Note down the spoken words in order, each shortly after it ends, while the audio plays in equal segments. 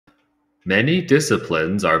Many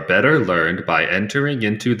disciplines are better learned by entering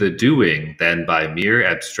into the doing than by mere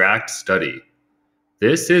abstract study.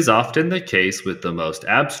 This is often the case with the most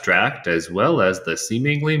abstract as well as the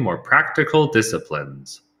seemingly more practical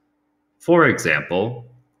disciplines. For example,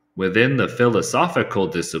 within the philosophical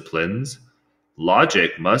disciplines,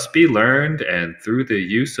 logic must be learned and through the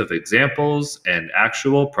use of examples and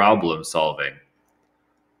actual problem solving.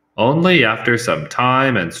 Only after some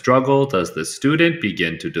time and struggle does the student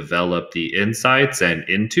begin to develop the insights and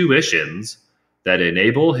intuitions that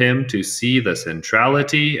enable him to see the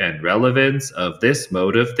centrality and relevance of this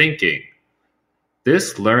mode of thinking.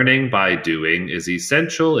 This learning by doing is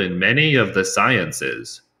essential in many of the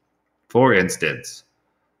sciences. For instance,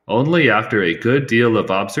 only after a good deal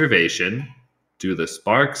of observation do the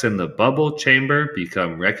sparks in the bubble chamber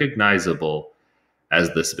become recognizable as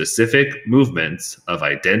the specific movements of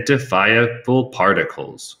identifiable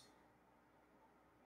particles.